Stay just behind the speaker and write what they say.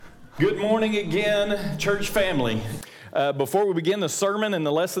Good morning again, church family. Before we begin the sermon and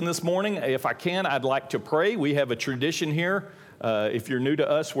the lesson this morning, if I can, I'd like to pray. We have a tradition here, if you're new to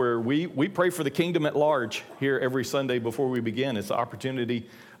us, where we pray for the kingdom at large here every Sunday before we begin. It's an opportunity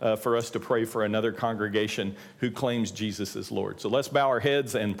for us to pray for another congregation who claims Jesus as Lord. So let's bow our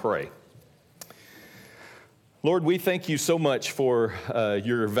heads and pray. Lord, we thank you so much for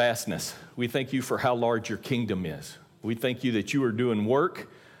your vastness. We thank you for how large your kingdom is. We thank you that you are doing work,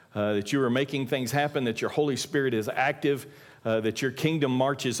 that you are making things happen, that your Holy Spirit is active, that your kingdom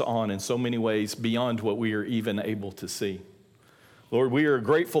marches on in so many ways beyond what we are even able to see. Lord, we are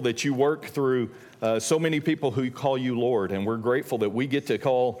grateful that you work through so many people who call you Lord, and we're grateful that we get to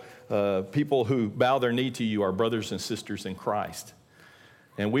call people who bow their knee to you our brothers and sisters in Christ.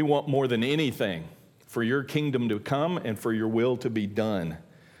 And we want more than anything for your kingdom to come and for your will to be done.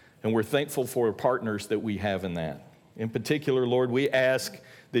 And we're thankful for partners that we have in that. In particular, Lord, we ask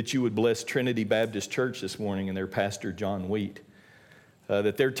that you would bless Trinity Baptist Church this morning and their pastor, John Wheat.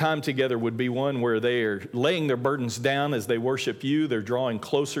 That their time together would be one where they are laying their burdens down as they worship you. They're drawing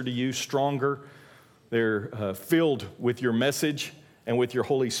closer to you, stronger. They're filled with your message and with your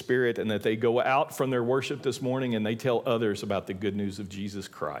Holy Spirit, and that they go out from their worship this morning and they tell others about the good news of Jesus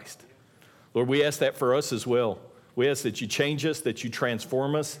Christ. Lord, we ask that for us as well. We ask that you change us, that you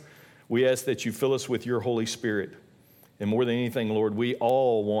transform us. We ask that you fill us with your Holy Spirit. And more than anything, Lord, we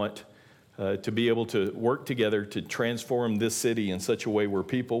all want to be able to work together to transform this city in such a way where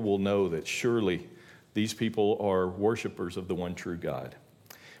people will know that surely these people are worshipers of the one true God.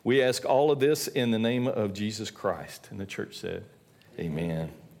 We ask all of this in the name of Jesus Christ. And the church said, amen.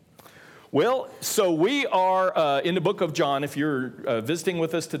 Well, so we are in the book of John. If you're visiting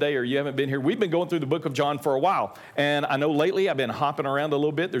with us today or you haven't been here, we've been going through the book of John for a while. And I know lately I've been hopping around a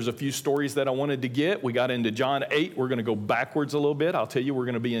little bit. There's a few stories that I wanted to get. We got into John 8. We're going to go backwards a little bit. I'll tell you, we're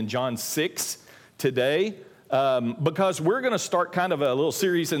going to be in John 6 today because we're going to start kind of a little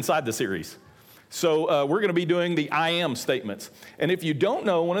series inside the series. So we're going to be doing the I am statements. And if you don't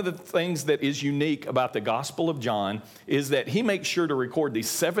know, one of the things that is unique about the Gospel of John is that he makes sure to record these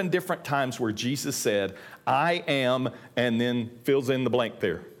 7 different times where Jesus said, I am, and then fills in the blank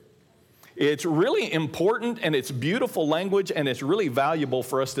there. It's really important, and it's beautiful language, and it's really valuable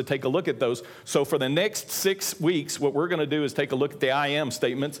for us to take a look at those. So for the next 6 weeks, what we're going to do is take a look at the I am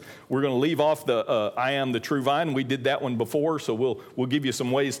statements. We're going to leave off the I am the true vine. We did that one before, so we'll give you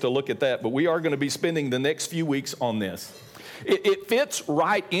some ways to look at that. But we are going to be spending the next few weeks on this. It fits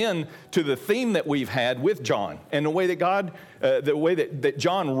right in to the theme that we've had with John, and the way that God, the way that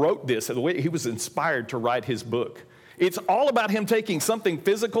John wrote this, the way he was inspired to write his book. It's all about him taking something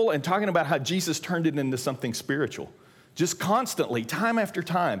physical and talking about how Jesus turned it into something spiritual. Just constantly, time after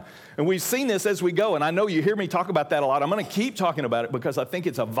time. And we've seen this as we go, and I know you hear me talk about that a lot. I'm going to keep talking about it because I think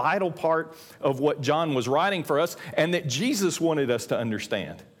it's a vital part of what John was writing for us and that Jesus wanted us to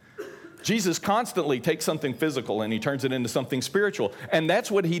understand. Jesus constantly takes something physical and he turns it into something spiritual. And that's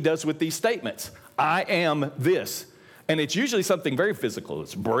what he does with these statements. I am this. And it's usually something very physical.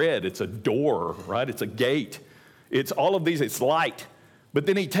 It's bread, it's a door, right? It's a gate. It's all of these, it's light. But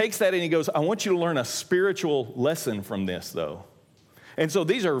then he takes that and he goes, I want you to learn a spiritual lesson from this, though. And so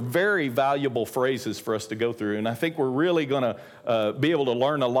these are very valuable phrases for us to go through. And I think we're really going to be able to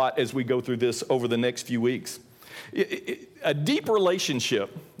learn a lot as we go through this over the next few weeks. A deep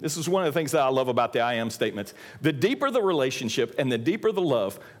relationship, this is one of the things that I love about the I am statements. The deeper the relationship and the deeper the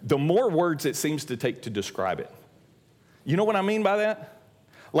love, the more words it seems to take to describe it. You know what I mean by that?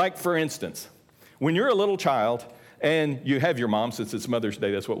 Like, for instance, when you're a little child, and you have your mom, since it's Mother's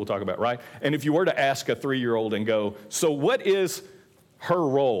Day, that's what we'll talk about, right? And if you were to ask a 3-year-old and go, so what is her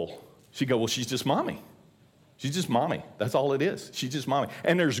role? She'd go, well, she's just mommy. She's just mommy. That's all it is. She's just mommy.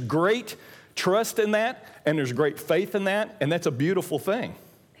 And there's great trust in that, and there's great faith in that, and that's a beautiful thing.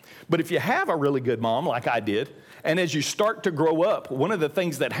 But if you have a really good mom, like I did, and as you start to grow up, one of the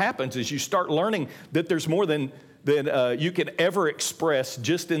things that happens is you start learning that there's more than you can ever express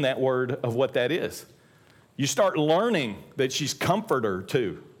just in that word of what that is. You start learning that she's comforter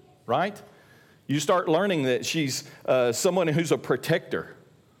too, right? You start learning that she's someone who's a protector.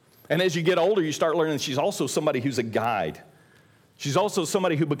 And as you get older, you start learning that she's also somebody who's a guide. She's also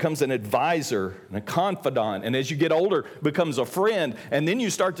somebody who becomes an advisor and a confidant. And as you get older, becomes a friend. And then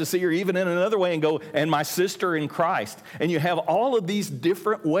you start to see her even in another way and go, and my sister in Christ. And you have all of these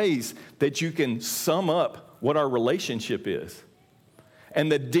different ways that you can sum up what our relationship is.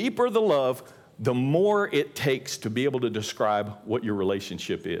 And the deeper the love, the more it takes to be able to describe what your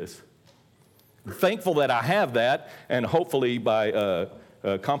relationship is. I'm thankful that I have that, and hopefully by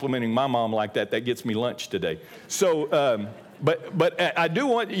complimenting my mom like that, that gets me lunch today. So But I do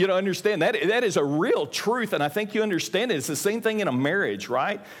want you to understand that is a real truth, and I think you understand it. It's the same thing in a marriage,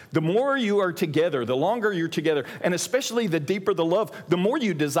 right? The more you are together, the longer you're together, and especially the deeper the love, the more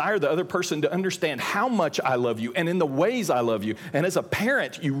you desire the other person to understand how much I love you and in the ways I love you. And as a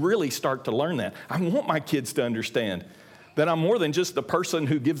parent, you really start to learn that. I want my kids to understand that I'm more than just the person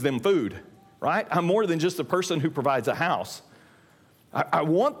who gives them food, right? I'm more than just the person who provides a house. I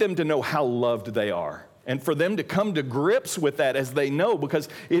want them to know how loved they are. And for them to come to grips with that as they know, because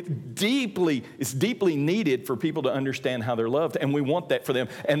it's deeply needed for people to understand how they're loved, and we want that for them.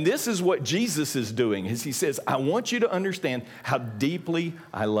 And this is what Jesus is doing, is he says, I want you to understand how deeply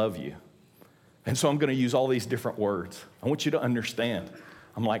I love you. And so I'm going to use all these different words. I want you to understand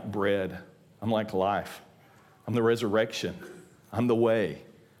I'm like bread. I'm like life. I'm the resurrection. I'm the way.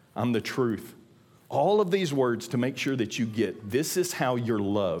 I'm the truth. All of these words to make sure that you get this is how you're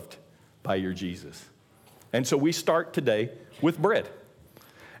loved by your Jesus. And so we start today with bread.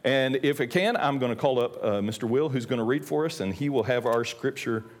 And if I can, I'm going to call up Mr. Will, who's going to read for us, and he will have our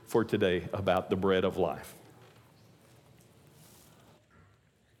scripture for today about the bread of life.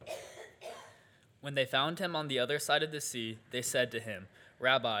 When they found him on the other side of the sea, they said to him,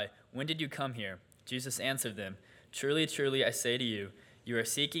 Rabbi, when did you come here? Jesus answered them, Truly, truly, I say to you, you are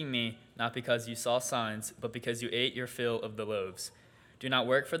seeking me, not because you saw signs, but because you ate your fill of the loaves. Do not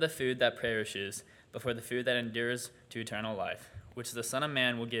work for the food that perishes, but for the food that endures to eternal life, which the Son of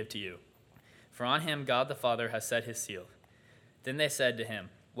Man will give to you. For on him God the Father has set his seal. Then they said to him,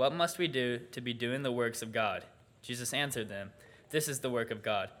 What must we do to be doing the works of God? Jesus answered them, This is the work of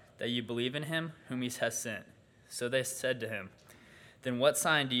God, that you believe in him whom he has sent. So they said to him, Then what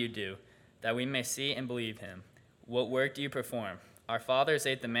sign do you do, that we may see and believe him? What work do you perform? Our fathers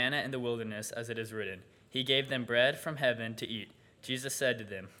ate the manna in the wilderness, as it is written, He gave them bread from heaven to eat. Jesus said to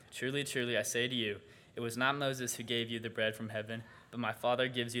them, Truly, truly, I say to you, it was not Moses who gave you the bread from heaven, but my Father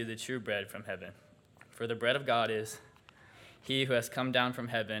gives you the true bread from heaven. For the bread of God is he who has come down from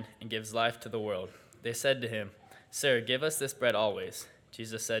heaven and gives life to the world. They said to him, Sir, give us this bread always.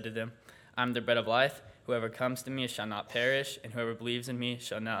 Jesus said to them, I am the bread of life. Whoever comes to me shall not perish, and whoever believes in me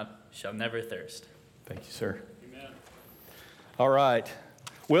shall never thirst. Thank you, sir. Amen. All right.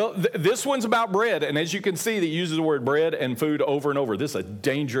 Well, this one's about bread, and as you can see, it uses the word bread and food over and over. This is a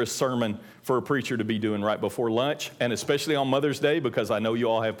dangerous sermon for a preacher to be doing right before lunch, and especially on Mother's Day, because I know you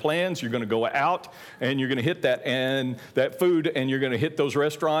all have plans. You're going to go out, and you're going to hit that food, and you're going to hit those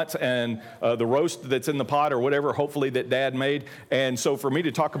restaurants and the roast that's in the pot or whatever, hopefully that Dad made. And so for me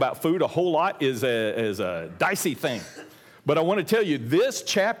to talk about food a whole lot is a dicey thing. But I want to tell you, this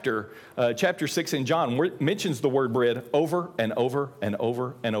chapter 6 in John, mentions the word bread over and over and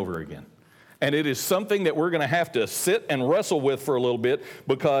over and over again. And it is something that we're going to have to sit and wrestle with for a little bit,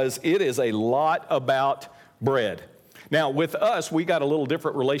 because it is a lot about bread. Now, with us, we got a little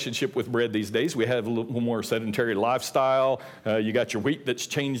different relationship with bread these days. We have a little more sedentary lifestyle. You got your wheat that's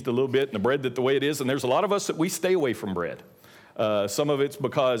changed a little bit, and the bread the way it is. And there's a lot of us that we stay away from bread. Some of it's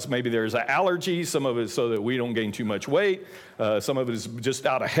because maybe there's an allergy. Some of it's so that we don't gain too much weight. Some of it is just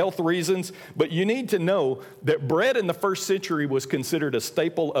out of health reasons. But you need to know that bread in the first century was considered a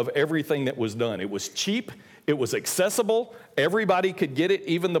staple of everything that was done. It was cheap. It was accessible. Everybody could get it,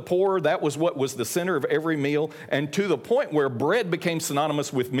 even the poor. That was what was the center of every meal. And to the point where bread became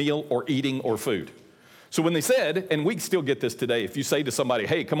synonymous with meal or eating or food. So when they said, and we still get this today, if you say to somebody,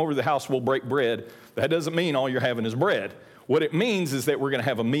 hey, come over to the house, we'll break bread, that doesn't mean all you're having is bread. What it means is that we're going to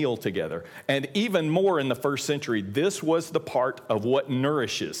have a meal together. And even more in the first century, this was the part of what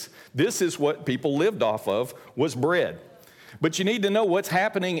nourishes. This is what people lived off of, was bread. But you need to know what's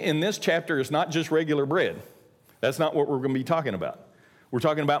happening in this chapter is not just regular bread. That's not what we're going to be talking about. We're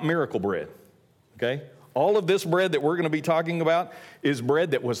talking about miracle bread, okay? All of this bread that we're going to be talking about is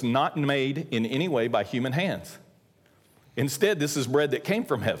bread that was not made in any way by human hands. Instead, this is bread that came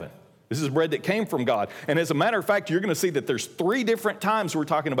from heaven. This is bread that came from God. And as a matter of fact, you're going to see that there's 3 different times we're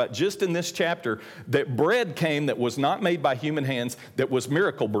talking about just in this chapter that bread came that was not made by human hands, that was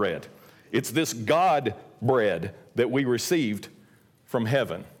miracle bread. It's this God bread that we received from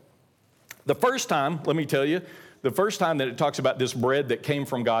heaven. The first time, let me tell you, the first time that it talks about this bread that came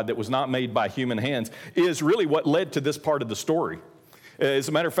from God that was not made by human hands is really what led to this part of the story. As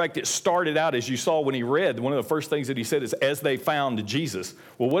a matter of fact, it started out, as you saw when he read, one of the first things that he said is, as they found Jesus.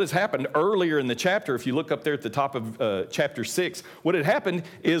 Well, what has happened earlier in the chapter, if you look up there at the top of chapter 6, what had happened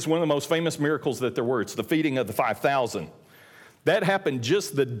is one of the most famous miracles that there were. It's the feeding of the 5,000. That happened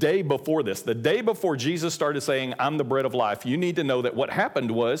just the day before this. The day before Jesus started saying, I'm the bread of life. You need to know that what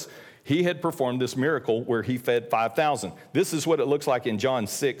happened was he had performed this miracle where he fed 5,000. This is what it looks like in John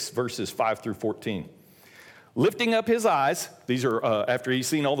 6, verses 5 through 14. Lifting up his eyes, these are after he's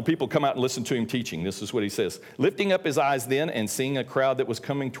seen all the people come out and listen to him teaching. This is what he says. Lifting up his eyes then and seeing a crowd that was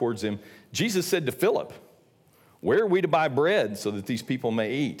coming towards him, Jesus said to Philip, "Where are we to buy bread so that these people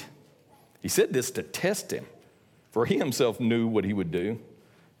may eat?" He said this to test him, for he himself knew what he would do.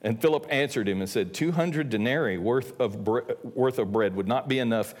 And Philip answered him and said, 200 denarii worth of bread would not be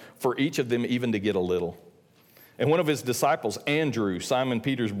enough for each of them even to get a little. And one of his disciples, Andrew, Simon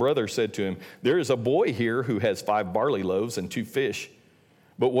Peter's brother, said to him, "There is a boy here who has 5 barley loaves and 2 fish.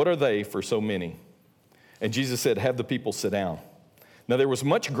 But what are they for so many?" And Jesus said, "Have the people sit down." Now there was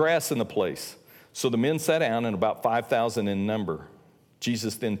much grass in the place. So the men sat down, and about 5,000 in number.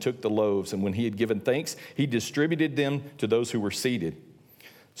 Jesus then took the loaves, and when he had given thanks, he distributed them to those who were seated.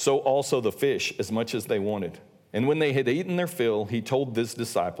 So also the fish, as much as they wanted. And when they had eaten their fill, he told his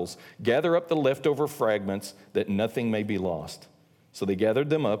disciples, "Gather up the leftover fragments, that nothing may be lost." So they gathered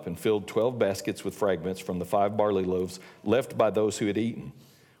them up and filled 12 baskets with fragments from the 5 barley loaves left by those who had eaten.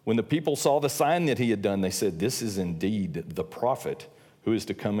 When the people saw the sign that he had done, they said, "This is indeed the prophet who is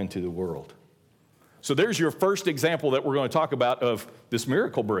to come into the world." So there's your first example that we're going to talk about of this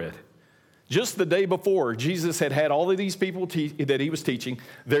miracle bread. Just the day before, Jesus had had all of these people that he was teaching.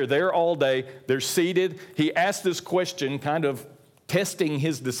 They're there all day. They're seated. He asked this question, kind of testing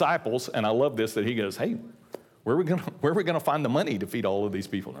his disciples. And I love this, that he goes, "Hey, where are we going to find the money to feed all of these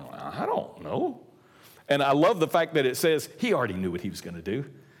people?" And I'm like, "I don't know." And I love the fact that it says he already knew what he was going to do.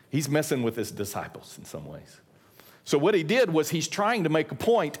 He's messing with his disciples in some ways. So what he did was he's trying to make a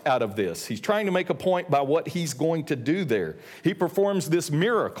point out of this. He's trying to make a point by what he's going to do there. He performs this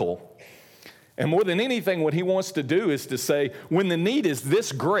miracle. And more than anything, what he wants to do is to say, when the need is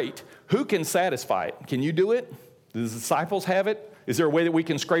this great, who can satisfy it? Can you do it? Do the disciples have it? Is there a way that we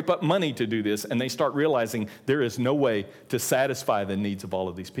can scrape up money to do this? And they start realizing there is no way to satisfy the needs of all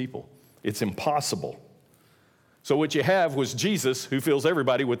of these people. It's impossible. So what you have was Jesus, who fills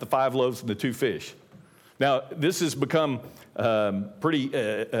everybody with the 5 loaves and the 2 fish. Now, this has become pretty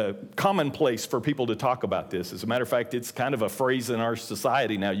commonplace for people to talk about this. As a matter of fact, it's kind of a phrase in our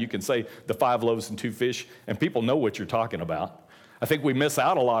society now. You can say the 5 loaves and 2 fish, and people know what you're talking about. I think we miss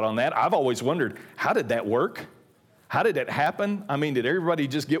out a lot on that. I've always wondered, how did that work? How did it happen? I mean, did everybody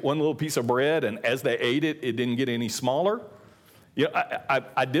just get one little piece of bread, and as they ate it, it didn't get any smaller? You know,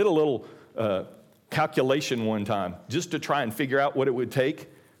 I did a little calculation one time just to try and figure out what it would take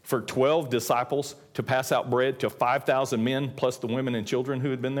for 12 disciples to pass out bread to 5,000 men plus the women and children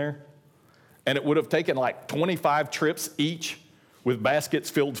who had been there. And it would have taken like 25 trips each with baskets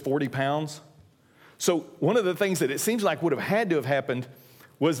filled 40 pounds. So one of the things that it seems like would have had to have happened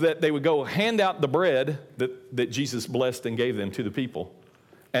was that they would go hand out the bread that Jesus blessed and gave them to the people.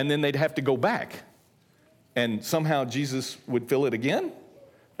 And then they'd have to go back. And somehow Jesus would fill it again.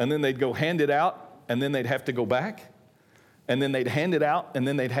 And then they'd go hand it out. And then they'd have to go back. And then they'd hand it out, and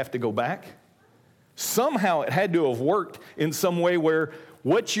then they'd have to go back. Somehow it had to have worked in some way where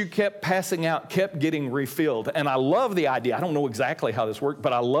what you kept passing out kept getting refilled. And I love the idea. I don't know exactly how this worked,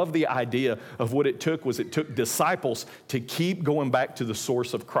 but I love the idea of what it took disciples to keep going back to the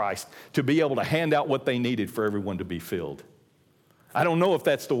source of Christ, to be able to hand out what they needed for everyone to be filled. I don't know if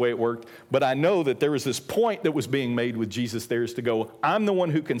that's the way it worked, but I know that there was this point that was being made with Jesus there is to go, I'm the one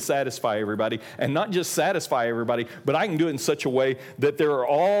who can satisfy everybody, and not just satisfy everybody, but I can do it in such a way that there are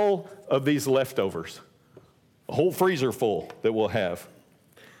all of these leftovers, a whole freezer full that we'll have.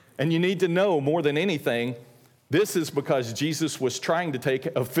 And you need to know more than anything, this is because Jesus was trying to take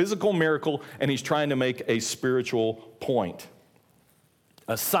a physical miracle and he's trying to make a spiritual point,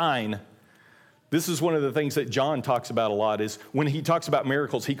 a sign. This is one of the things that John talks about a lot is when he talks about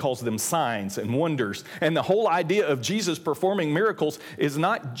miracles, he calls them signs and wonders. And the whole idea of Jesus performing miracles is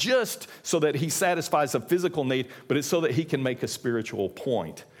not just so that he satisfies a physical need, but it's so that he can make a spiritual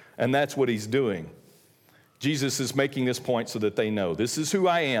point. And that's what he's doing. Jesus is making this point so that they know, this is who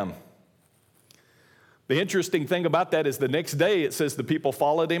I am. The interesting thing about that is the next day it says the people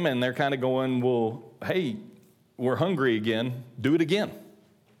followed him and they're kind of going, well, hey, we're hungry again. Do it again.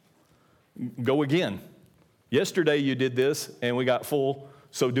 Go again. Yesterday you did this and we got full,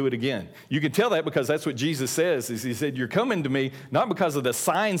 so do it again. You can tell that because that's what Jesus says. Is he said, you're coming to me not because of the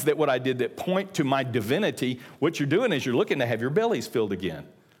signs that what I did that point to my divinity. What you're doing is you're looking to have your bellies filled again.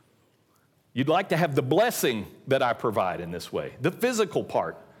 You'd like to have the blessing that I provide in this way, the physical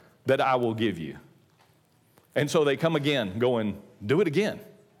part that I will give you. And so they come again going, do it again,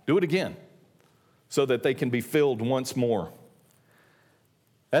 so that they can be filled once more.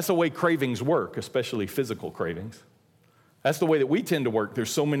 That's the way cravings work, especially physical cravings. That's the way that we tend to work.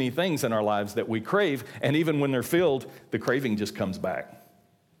 There's so many things in our lives that we crave, and even when they're filled, the craving just comes back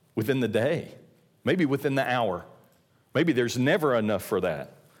within the day. maybe within the hour. Maybe there's never enough for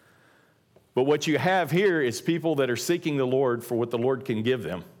that. But what you have here is people that are seeking the Lord for what the Lord can give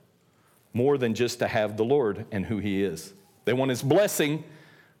them, more than just to have the Lord and who he is. They want his blessing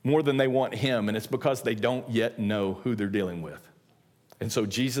more than they want him, and it's because they don't yet know who they're dealing with. And so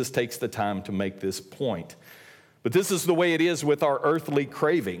Jesus takes the time to make this point. But this is the way it is with our earthly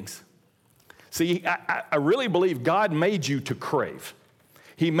cravings. See, I really believe God made you to crave.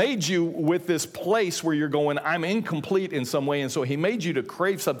 He made you with this place where you're going, I'm incomplete in some way, and so he made you to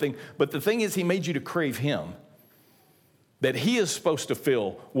crave something. But the thing is, he made you to crave him. That he is supposed to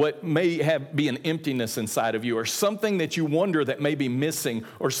fill what may be an emptiness inside of you, or something that you wonder that may be missing,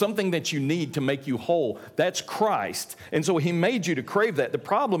 or something that you need to make you whole. That's Christ. And so he made you to crave that. The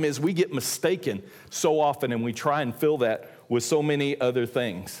problem is we get mistaken so often, and we try and fill that with so many other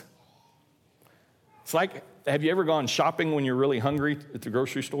things. It's like, have you ever gone shopping when you're really hungry at the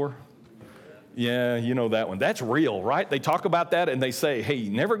grocery store? Yeah, you know that one. That's real, right? They talk about that and they say, hey,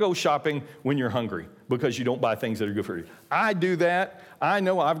 never go shopping when you're hungry because you don't buy things that are good for you. I do that. I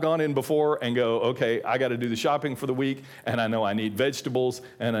know I've gone in before and go, okay, I got to do the shopping for the week, and I know I need vegetables,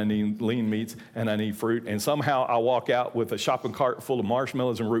 and I need lean meats, and I need fruit, and somehow I walk out with a shopping cart full of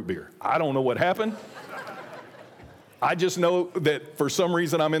marshmallows and root beer. I don't know what happened. I just know that for some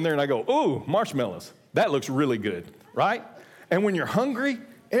reason I'm in there and I go, ooh, marshmallows. That looks really good, right? And when you're hungry,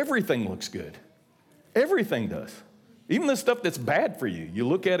 everything looks good. Everything does. Even the stuff that's bad for you. You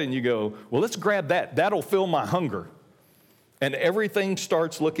look at it and you go, well, let's grab that. That'll fill my hunger. And everything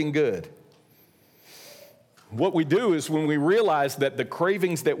starts looking good. What we do is when we realize that the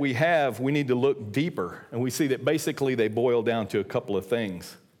cravings that we have, we need to look deeper. And we see that basically they boil down to a couple of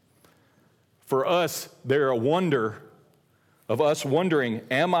things. For us, they're a wonder of us wondering,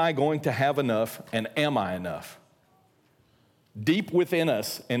 am I going to have enough, and am I enough? Deep within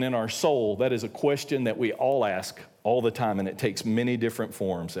us and in our soul, that is a question that we all ask all the time, and it takes many different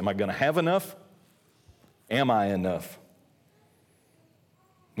forms. Am I going to have enough? Am I enough?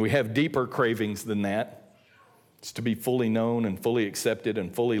 We have deeper cravings than that. It's to be fully known and fully accepted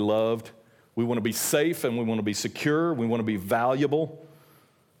and fully loved. We want to be safe and we want to be secure. We want to be valuable.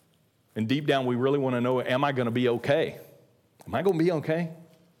 And deep down, we really want to know, am I going to be okay? Am I going to be okay?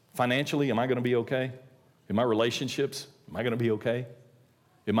 Financially, am I going to be okay? In my relationships, am I going to be okay?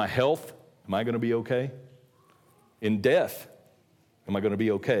 In my health, am I going to be okay? In death, am I going to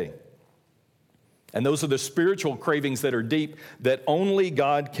be okay? And those are the spiritual cravings that are deep that only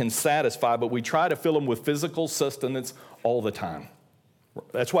God can satisfy, but we try to fill them with physical sustenance all the time.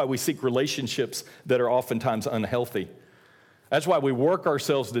 That's why we seek relationships that are oftentimes unhealthy. That's why we work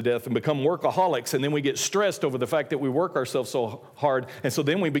ourselves to death and become workaholics, and then we get stressed over the fact that we work ourselves so hard, and so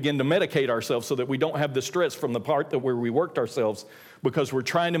then we begin to medicate ourselves so that we don't have the stress from the part that where we worked ourselves because we're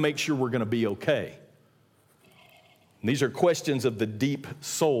trying to make sure we're going to be okay. And these are questions of the deep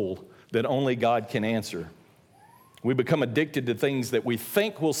soul that only God can answer. We become addicted to things that we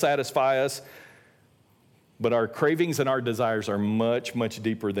think will satisfy us, but our cravings and our desires are much, much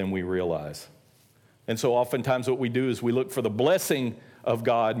deeper than we realize. And so oftentimes what we do is we look for the blessing of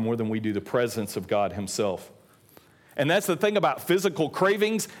God more than we do the presence of God himself. And that's the thing about physical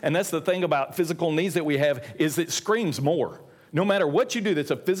cravings, and that's the thing about physical needs that we have, is it screams more. No matter what you do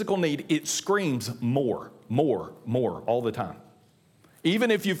that's a physical need, it screams more all the time.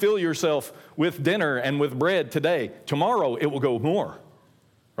 Even if you fill yourself with dinner and with bread today, tomorrow it will go more,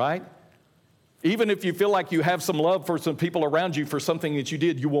 right? Even if you feel like you have some love for some people around you for something that you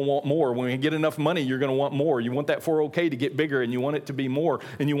did, you will want more. When you get enough money, you're going to want more. You want that 401k to get bigger, and you want it to be more,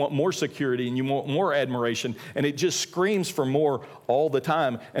 and you want more security, and you want more admiration, and it just screams for more all the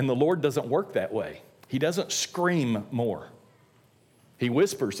time, and the Lord doesn't work that way. He doesn't scream more. He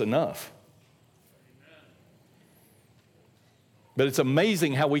whispers enough. But it's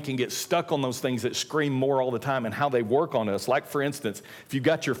amazing how we can get stuck on those things that scream more all the time and how they work on us. Like, for instance, if you've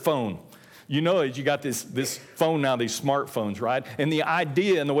got your phone, you know that you got this phone now, these smartphones, right? And the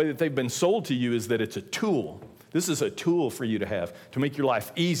idea and the way that they've been sold to you is that it's a tool. This is a tool for you to have to make your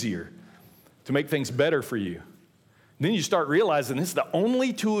life easier, to make things better for you. And then you start realizing this is the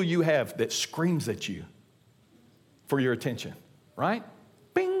only tool you have that screams at you for your attention, right?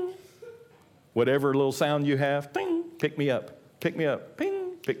 Bing. Whatever little sound you have, ding, pick me up, ping,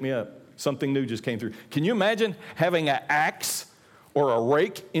 pick me up. Something new just came through. Can you imagine having an axe or a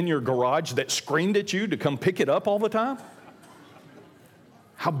rake in your garage that screamed at you to come pick it up all the time?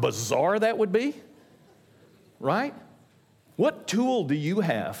 How bizarre that would be, right? What tool do you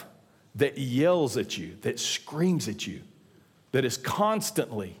have that yells at you, that screams at you, that is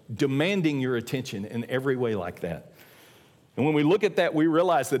constantly demanding your attention in every way like that? And when we look at that, we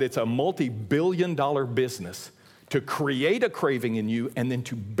realize that it's a multi-billion-dollar business to create a craving in you and then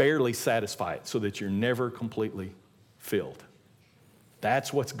to barely satisfy it so that you're never completely filled.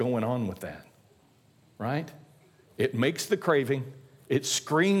 That's what's going on with that, right? It makes the craving, it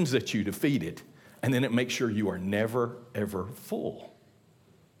screams at you to feed it, and then it makes sure you are never, ever full.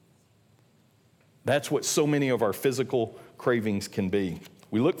 That's what so many of our physical cravings can be.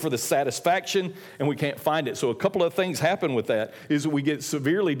 We look for the satisfaction and we can't find it. So a couple of things happen with that is that we get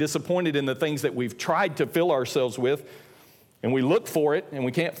severely disappointed in the things that we've tried to fill ourselves with, and we look for it and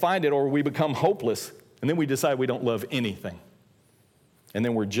we can't find it, or we become hopeless, and then we decide we don't love anything. And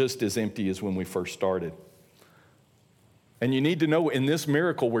then we're just as empty as when we first started. And you need to know, in this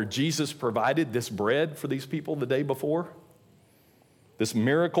miracle where Jesus provided this bread for these people the day before, this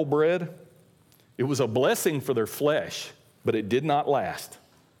miracle bread, it was a blessing for their flesh, but it did not last.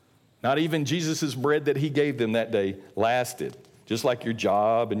 Not even Jesus' bread that he gave them that day lasted. Just like your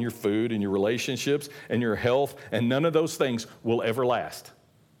job and your food and your relationships and your health, and none of those things will ever last.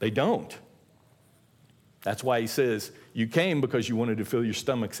 They don't. That's why he says, you came because you wanted to fill your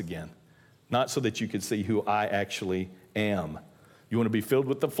stomachs again, not so that you could see who I actually am. You want to be filled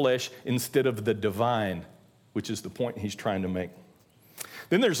with the flesh instead of the divine, which is the point he's trying to make.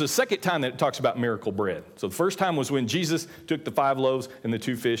 Then there's a second time that it talks about miracle bread. So the first time was when Jesus took the 5 loaves and the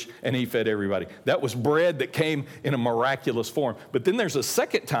 2 fish and he fed everybody. That was bread that came in a miraculous form. But then there's a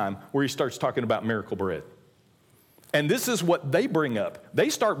second time where he starts talking about miracle bread. And this is what they bring up. They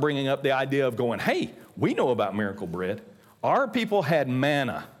start bringing up the idea of going, hey, we know about miracle bread. Our people had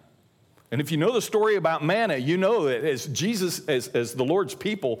manna. And if you know the story about manna, you know that as the Lord's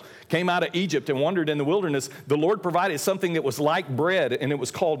people came out of Egypt and wandered in the wilderness, the Lord provided something that was like bread, and it was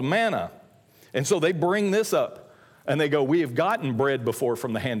called manna. And so they bring this up, and they go, we have gotten bread before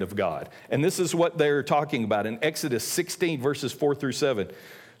from the hand of God. And this is what they're talking about in Exodus 16, verses 4 through 7.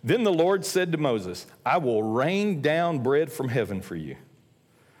 Then the Lord said to Moses, I will rain down bread from heaven for you.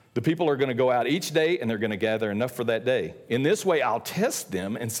 The people are going to go out each day, and they're going to gather enough for that day. In this way, I'll test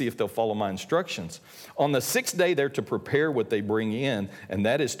them and see if they'll follow my instructions. On the 6th day, they're to prepare what they bring in, and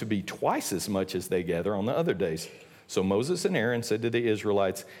that is to be twice as much as they gather on the other days. So Moses and Aaron said to the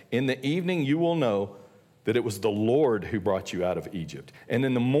Israelites, in the evening you will know that it was the Lord who brought you out of Egypt. And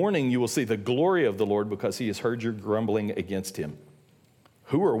in the morning you will see the glory of the Lord because he has heard your grumbling against him.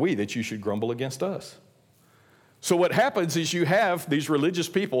 Who are we that you should grumble against us? So what happens is you have these religious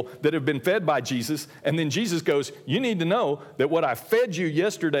people that have been fed by Jesus, and then Jesus goes, you need to know that what I fed you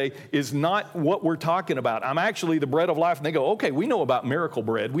yesterday is not what we're talking about. I'm actually the bread of life. And they go, okay, we know about miracle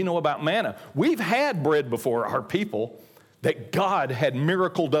bread. We know about manna. We've had bread before, our people, that God had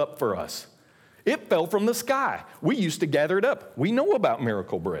miracled up for us. It fell from the sky. We used to gather it up. We know about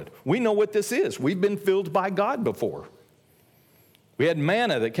miracle bread. We know what this is. We've been filled by God before. We had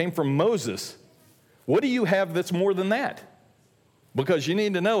manna that came from Moses. What do you have that's more than that? Because you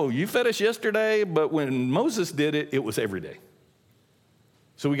need to know, you fed us yesterday, but when Moses did it, it was every day.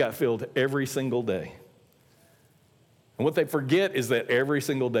 So we got filled every single day. And what they forget is that every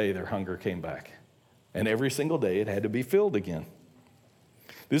single day their hunger came back. And every single day it had to be filled again.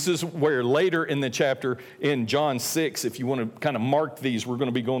 This is where later in the chapter, in John 6, if you want to kind of mark these, we're going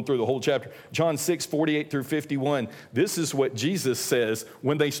to be going through the whole chapter. John 6, 48 through 51, this is what Jesus says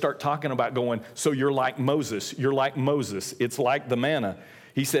when they start talking about going, so you're like Moses, you're like Moses, it's like the manna.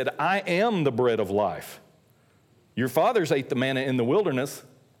 He said, I am the bread of life. Your fathers ate the manna in the wilderness,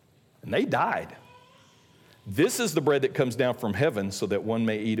 and they died. This is the bread that comes down from heaven so that one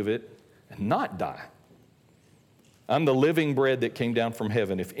may eat of it and not die. I'm the living bread that came down from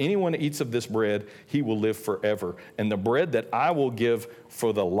heaven. If anyone eats of this bread, he will live forever. And the bread that I will give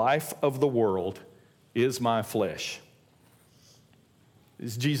for the life of the world is my flesh.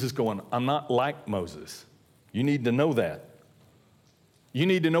 Is Jesus going, I'm not like Moses. You need to know that. You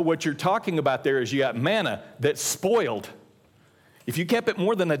need to know what you're talking about there is you got manna that's spoiled. If you kept it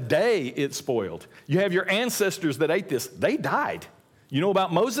more than a day, it's spoiled. You have your ancestors that ate this. They died. You know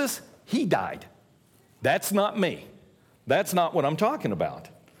about Moses? He died. That's not me. That's not what I'm talking about.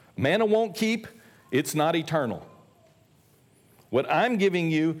 Manna won't keep. It's not eternal. What I'm giving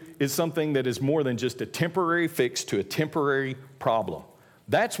you is something that is more than just a temporary fix to a temporary problem.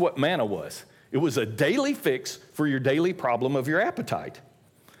 That's what manna was. It was a daily fix for your daily problem of your appetite.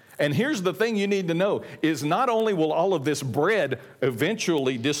 And here's the thing you need to know is not only will all of this bread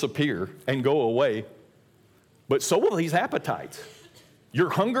eventually disappear and go away, but so will these appetites. Your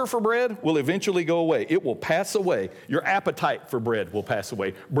hunger for bread will eventually go away. It will pass away. Your appetite for bread will pass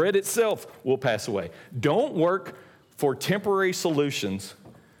away. Bread itself will pass away. Don't work for temporary solutions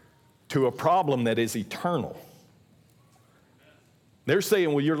to a problem that is eternal. They're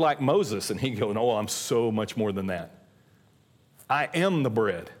saying, well, you're like Moses. And he goes, no, I'm so much more than that. I am the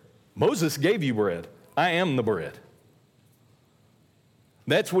bread. Moses gave you bread. I am the bread.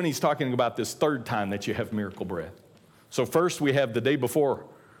 That's when he's talking about this third time that you have miracle bread. So first we have the day before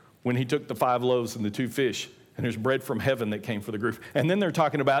when he took the 5 loaves and the 2 fish, and there's bread from heaven that came for the group. And then they're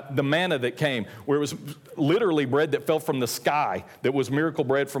talking about the manna that came, where it was literally bread that fell from the sky, that was miracle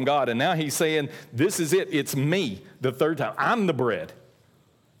bread from God. And now he's saying, this is it. It's me, the third time. I'm the bread.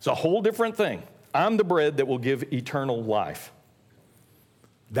 It's a whole different thing. I'm the bread that will give eternal life.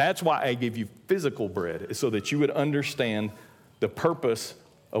 That's why I give you physical bread, so that you would understand the purpose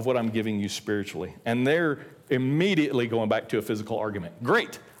of what I'm giving you spiritually. And they're immediately going back to a physical argument.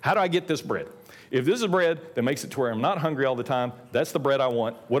 Great. How do I get this bread? If this is bread that makes it to where I'm not hungry all the time, that's the bread I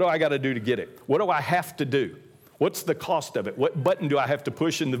want. What do I got to do to get it? What do I have to do? What's the cost of it? What button do I have to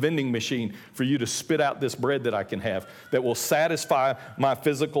push in the vending machine for you to spit out this bread that I can have that will satisfy my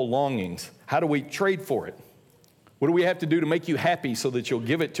physical longings? How do we trade for it? What do we have to do to make you happy so that you'll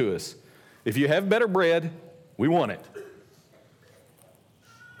give it to us? If you have better bread, we want it.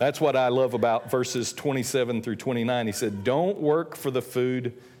 That's what I love about verses 27 through 29. He said, don't work for the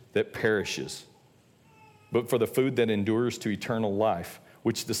food that perishes, but for the food that endures to eternal life,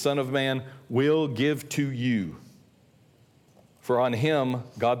 which the Son of Man will give to you. For on him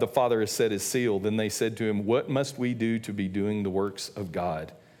God the Father has set his seal. Then they said to him, what must we do to be doing the works of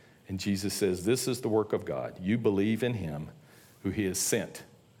God? And Jesus says, this is the work of God. You believe in him who he has sent.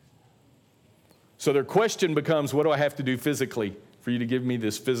 So their question becomes, what do I have to do physically for you to give me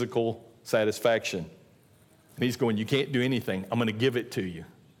this physical satisfaction? And he's going, you can't do anything. I'm going to give it to you.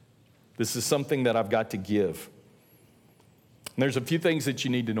 This is something that I've got to give. And there's a few things that you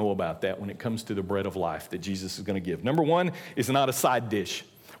need to know about that when it comes to the bread of life that Jesus is going to give. Number one is not a side dish.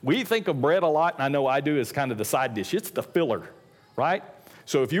 We think of bread a lot, and I know I do, as kind of the side dish. It's the filler, right?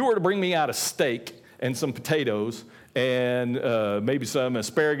 So if you were to bring me out a steak and some potatoes and maybe some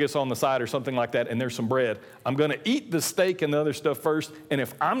asparagus on the side or something like that, and there's some bread, I'm going to eat the steak and the other stuff first, and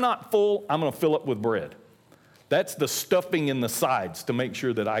if I'm not full, I'm going to fill up with bread. That's the stuffing in the sides to make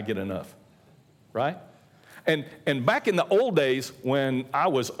sure that I get enough, right? And back in the old days when I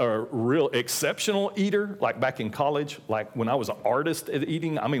was a real exceptional eater, like back in college, like when I was an artist at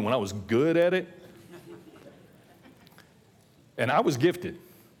eating, I mean when I was good at it, and I was gifted.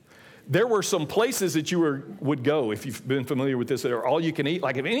 There were some places that you would go, if you've been familiar with this, that are all you can eat.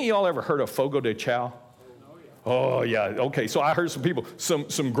 Like, have any of y'all ever heard of Fogo de Chao? Oh, yeah. Okay, so I heard some people,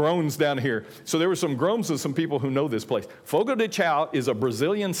 some groans down here. So there were some groans of some people who know this place. Fogo de Chao is a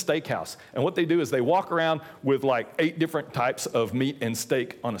Brazilian steakhouse. And what they do is they walk around with like 8 different types of meat and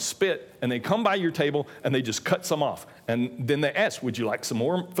steak on a spit, and they come by your table, and they just cut some off. And then they ask, would you like some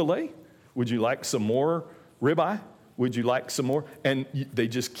more filet? Would you like some more ribeye? Would you like some more? And they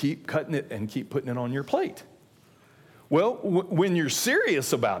just keep cutting it and keep putting it on your plate. Well, when you're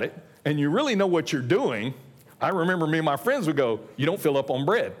serious about it and you really know what you're doing, I remember me and my friends would go, you don't fill up on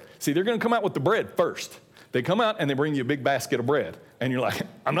bread. See, they're going to come out with the bread first. They come out and they bring you a big basket of bread. And you're like,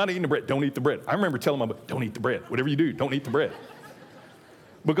 I'm not eating the bread. Don't eat the bread. I remember telling them, don't eat the bread. Whatever you do, don't eat the bread.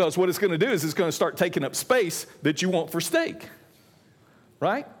 Because what it's going to do is it's going to start taking up space that you want for steak.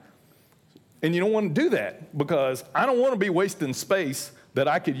 Right? And you don't want to do that because I don't want to be wasting space that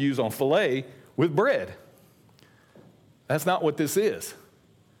I could use on filet with bread. That's not what this is.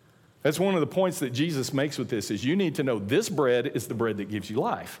 That's one of the points that Jesus makes with this is you need to know this bread is the bread that gives you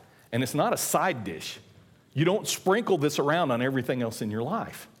life. And it's not a side dish. You don't sprinkle this around on everything else in your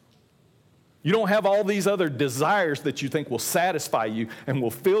life. You don't have all these other desires that you think will satisfy you and will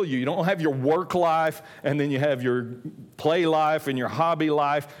fill you. You don't have your work life, and then you have your play life and your hobby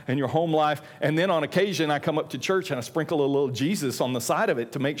life and your home life. And then on occasion, I come up to church and I sprinkle a little Jesus on the side of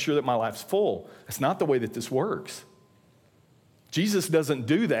it to make sure that my life's full. That's not the way that this works. Jesus doesn't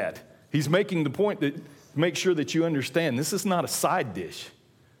do that. He's making the point that make sure that you understand this is not a side dish.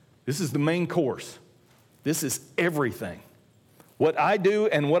 This is the main course. This is everything. What I do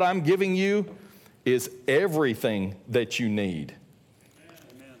and what I'm giving you is everything that you need.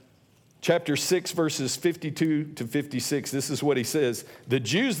 Amen. Chapter 6, verses 52 to 56, this is what he says. The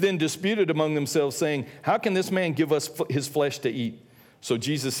Jews then disputed among themselves, saying, how can this man give us his flesh to eat? So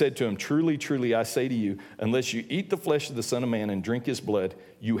Jesus said to him, truly, truly, I say to you, unless you eat the flesh of the Son of Man and drink his blood,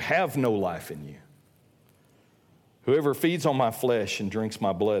 you have no life in you. Whoever feeds on my flesh and drinks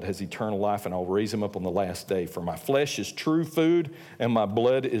my blood has eternal life, and I'll raise him up on the last day. For my flesh is true food, and my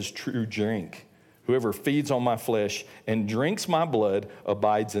blood is true drink. Whoever feeds on my flesh and drinks my blood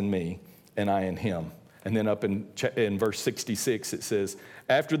abides in me, and I in him. And then up in verse 66, it says,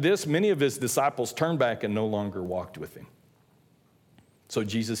 after this, many of his disciples turned back and no longer walked with him. So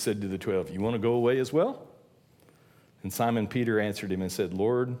Jesus said to the 12, you want to go away as well? And Simon Peter answered him and said,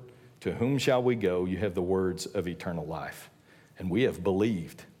 Lord, to whom shall we go? You have the words of eternal life. And we have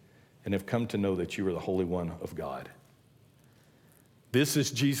believed and have come to know that you are the Holy One of God. This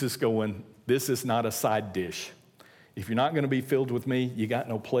is Jesus going, this is not a side dish. If you're not going to be filled with me, you got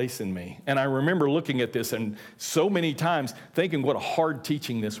no place in me. And I remember looking at this and so many times thinking what a hard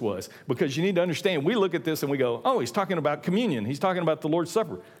teaching this was. Because you need to understand, we look at this and we go, oh, he's talking about communion. He's talking about the Lord's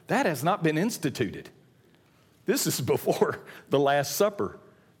Supper. That has not been instituted. This is before the Last Supper.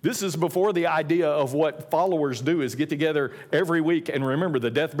 This is before the idea of what followers do is get together every week and remember the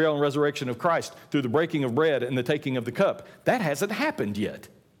death, burial, and resurrection of Christ through the breaking of bread and the taking of the cup. That hasn't happened yet.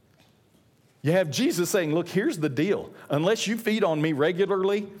 You have Jesus saying, look, here's the deal. Unless you feed on me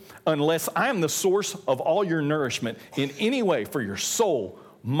regularly, unless I'm the source of all your nourishment in any way for your soul,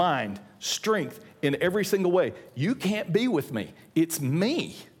 mind, strength, in every single way, you can't be with me. It's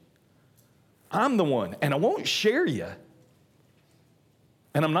me. I'm the one, and I won't share you.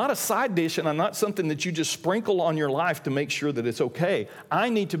 And I'm not a side dish, and I'm not something that you just sprinkle on your life to make sure that it's okay. I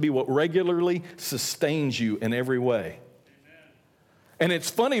need to be what regularly sustains you in every way. And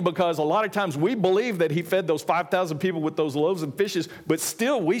it's funny because a lot of times we believe that he fed those 5,000 people with those loaves and fishes, but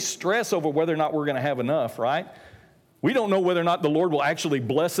still we stress over whether or not we're going to have enough, right? We don't know whether or not the Lord will actually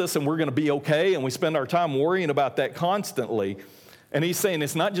bless us and we're going to be okay, and we spend our time worrying about that constantly. And he's saying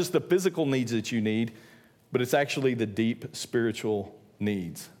it's not just the physical needs that you need, but it's actually the deep spiritual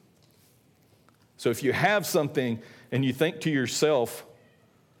needs. So if you have something and you think to yourself,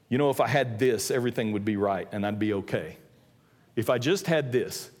 you know, if I had this, everything would be right and I'd be okay. If I just had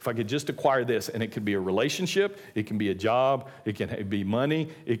this, if I could just acquire this, and it could be a relationship, it can be a job, it can be money,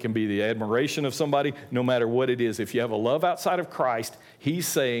 it can be the admiration of somebody, no matter what it is. If you have a love outside of Christ, he's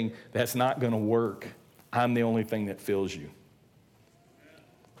saying that's not going to work. I'm the only thing that fills you.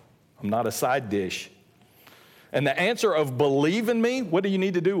 I'm not a side dish. And the answer of believe in me, what do you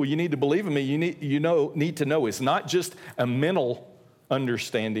need to do? Well, you need to believe in me. You need to know it's not just a mental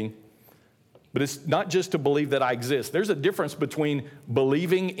understanding, but it's not just to believe that I exist. There's a difference between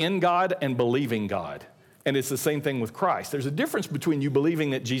believing in God and believing God. And it's the same thing with Christ. There's a difference between you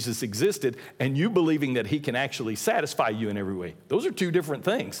believing that Jesus existed and you believing that he can actually satisfy you in every way. Those are two different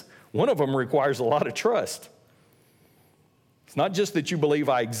things. One of them requires a lot of trust. It's not just that you believe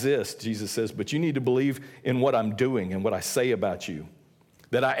I exist, Jesus says, but you need to believe in what I'm doing and what I say about you.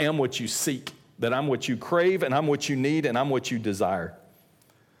 That I am what you seek, that I'm what you crave, and I'm what you need, and I'm what you desire.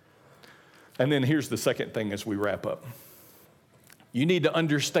 And then here's the second thing as we wrap up. You need to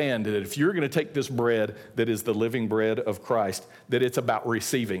understand that if you're going to take this bread that is the living bread of Christ, that it's about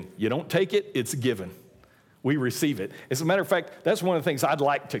receiving. You don't take it, it's given. We receive it. As a matter of fact, that's one of the things I'd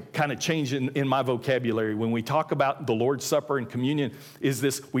like to kind of change in my vocabulary when we talk about the Lord's Supper and communion is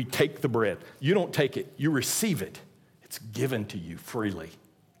this: we take the bread. You don't take it, you receive it. It's given to you freely.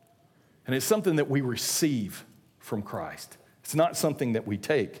 And it's something that we receive from Christ. It's not something that we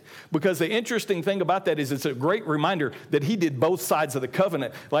take. Because the interesting thing about that is it's a great reminder that he did both sides of the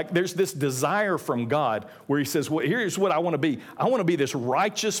covenant. Like there's this desire from God where he says, well, here's what I want to be. I want to be this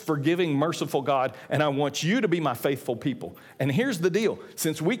righteous, forgiving, merciful God, and I want you to be my faithful people. And here's the deal.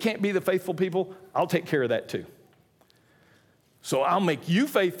 Since we can't be the faithful people, I'll take care of that too. So I'll make you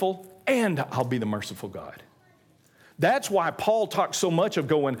faithful and I'll be the merciful God. That's why Paul talks so much of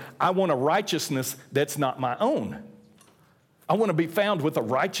going, I want a righteousness that's not my own. I want to be found with a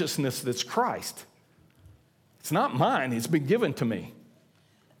righteousness that's Christ. It's not mine. It's been given to me.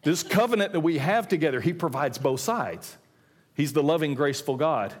 This covenant that we have together, he provides both sides. He's the loving, graceful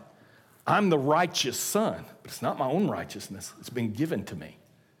God. I'm the righteous son, but it's not my own righteousness. It's been given to me.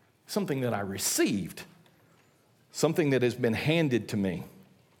 Something that I received. Something that has been handed to me.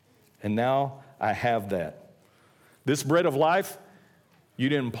 And now I have that. This bread of life, you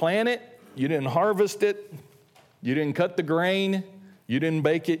didn't plant it. You didn't harvest it. You didn't cut the grain, you didn't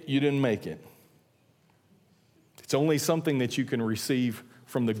bake it, you didn't make it. It's only something that you can receive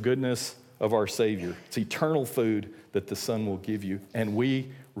from the goodness of our Savior. It's eternal food that the Son will give you, and we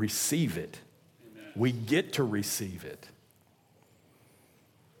receive it. Amen. We get to receive it.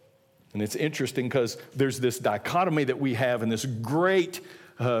 And it's interesting because there's this dichotomy that we have and this great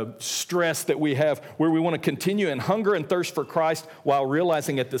stress that we have where we want to continue in hunger and thirst for Christ while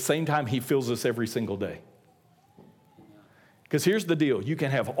realizing at the same time he fills us every single day. Because here's the deal. You can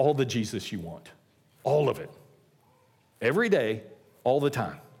have all the Jesus you want. All of it. Every day, all the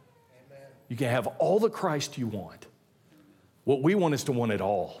time. Amen. You can have all the Christ you want. What we want is to want it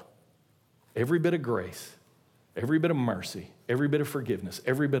all. Every bit of grace, every bit of mercy, every bit of forgiveness,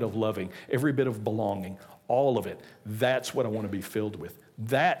 every bit of loving, every bit of belonging. all of it. That's what I want to be filled with.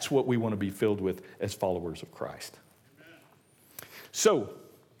 That's what we want to be filled with as followers of Christ. So,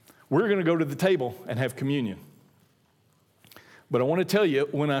 we're going to go to the table and have communion. But I want to tell you,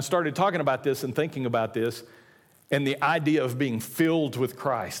 when I started talking about this and thinking about this, and the idea of being filled with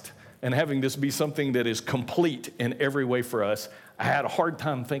Christ and having this be something that is complete in every way for us, I had a hard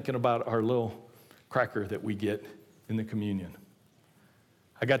time thinking about our little cracker that we get in the communion.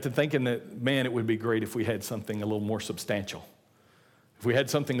 I got to thinking that, man, it would be great if we had something a little more substantial. If we had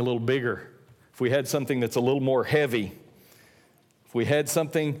something a little bigger. If we had something that's a little more heavy. If we had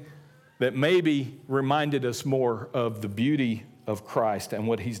something that maybe reminded us more of the beauty of Christ and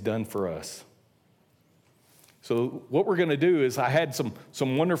what he's done for us. So what we're going to do is I had some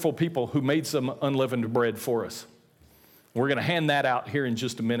wonderful people who made some unleavened bread for us. We're going to hand that out here in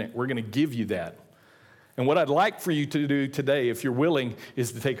just a minute. We're going to give you that. And what I'd like for you to do today, if you're willing,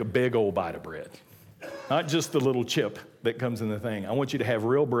 is to take a big old bite of bread. Not just the little chip that comes in the thing. I want you to have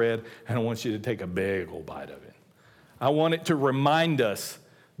real bread, and I want you to take a big old bite of it. I want it to remind us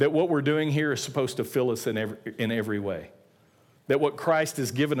that what we're doing here is supposed to fill us in every way. That what Christ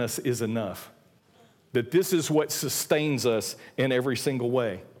has given us is enough. That this is what sustains us in every single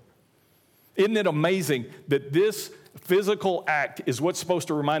way. Isn't it amazing that this physical act is what's supposed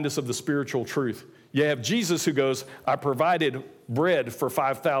to remind us of the spiritual truth? You have Jesus who goes, I provided bread for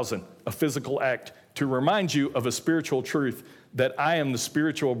 5,000, a physical act, to remind you of a spiritual truth, that I am the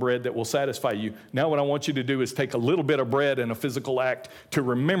spiritual bread that will satisfy you. Now what I want you to do is take a little bit of bread and a physical act to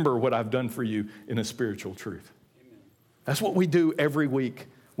remember what I've done for you in a spiritual truth. Amen. That's what we do every week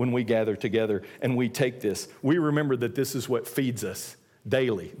when we gather together and we take this. We remember that this is what feeds us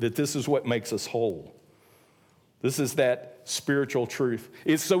daily, that this is what makes us whole. This is that spiritual truth.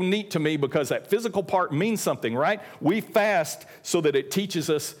 It's so neat to me because that physical part means something, right? We fast so that it teaches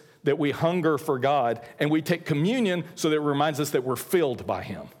us that we hunger for God, and we take communion so that it reminds us that we're filled by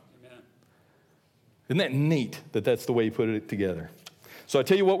him. Amen. Isn't that neat that that's the way you put it together? So I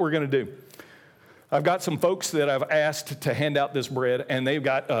tell you what we're going to do. I've got some folks that I've asked to hand out this bread, and they've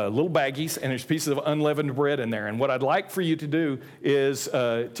got little baggies, and there's pieces of unleavened bread in there. And what I'd like for you to do is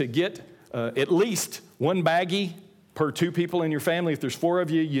to get at least one baggie per 2 people in your family. If there's 4 of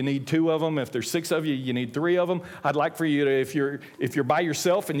you, you need 2 of them. If there's 6 of you, you need 3 of them. I'd like for you to, if you're by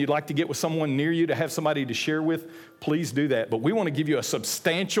yourself and you'd like to get with someone near you to have somebody to share with, please do that. But we want to give you a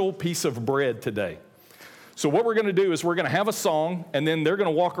substantial piece of bread today. So what we're going to do is we're going to have a song, and then they're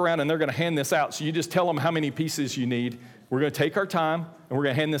going to walk around and they're going to hand this out. So you just tell them how many pieces you need. We're going to take our time, and we're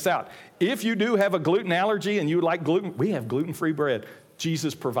going to hand this out. If you do have a gluten allergy and you like gluten, we have gluten-free bread.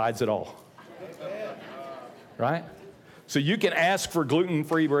 Jesus provides it all. Right? So you can ask for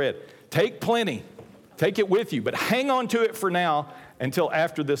gluten-free bread. Take plenty. Take it with you. But hang on to it for now until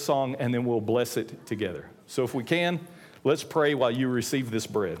after this song, and then we'll bless it together. So if we can, let's pray while you receive this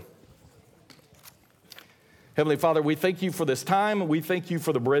bread. Heavenly Father, we thank you for this time. We thank you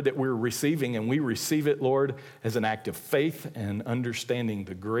for the bread that we're receiving, and we receive it, Lord, as an act of faith and understanding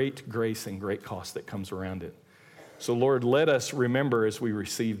the great grace and great cost that comes around it. So, Lord, let us remember as we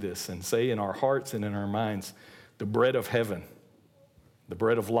receive this and say in our hearts and in our minds, the bread of heaven, the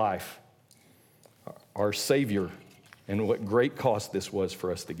bread of life, our Savior, and what great cost this was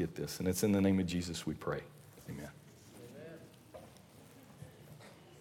for us to get this. And it's in the name of Jesus we pray.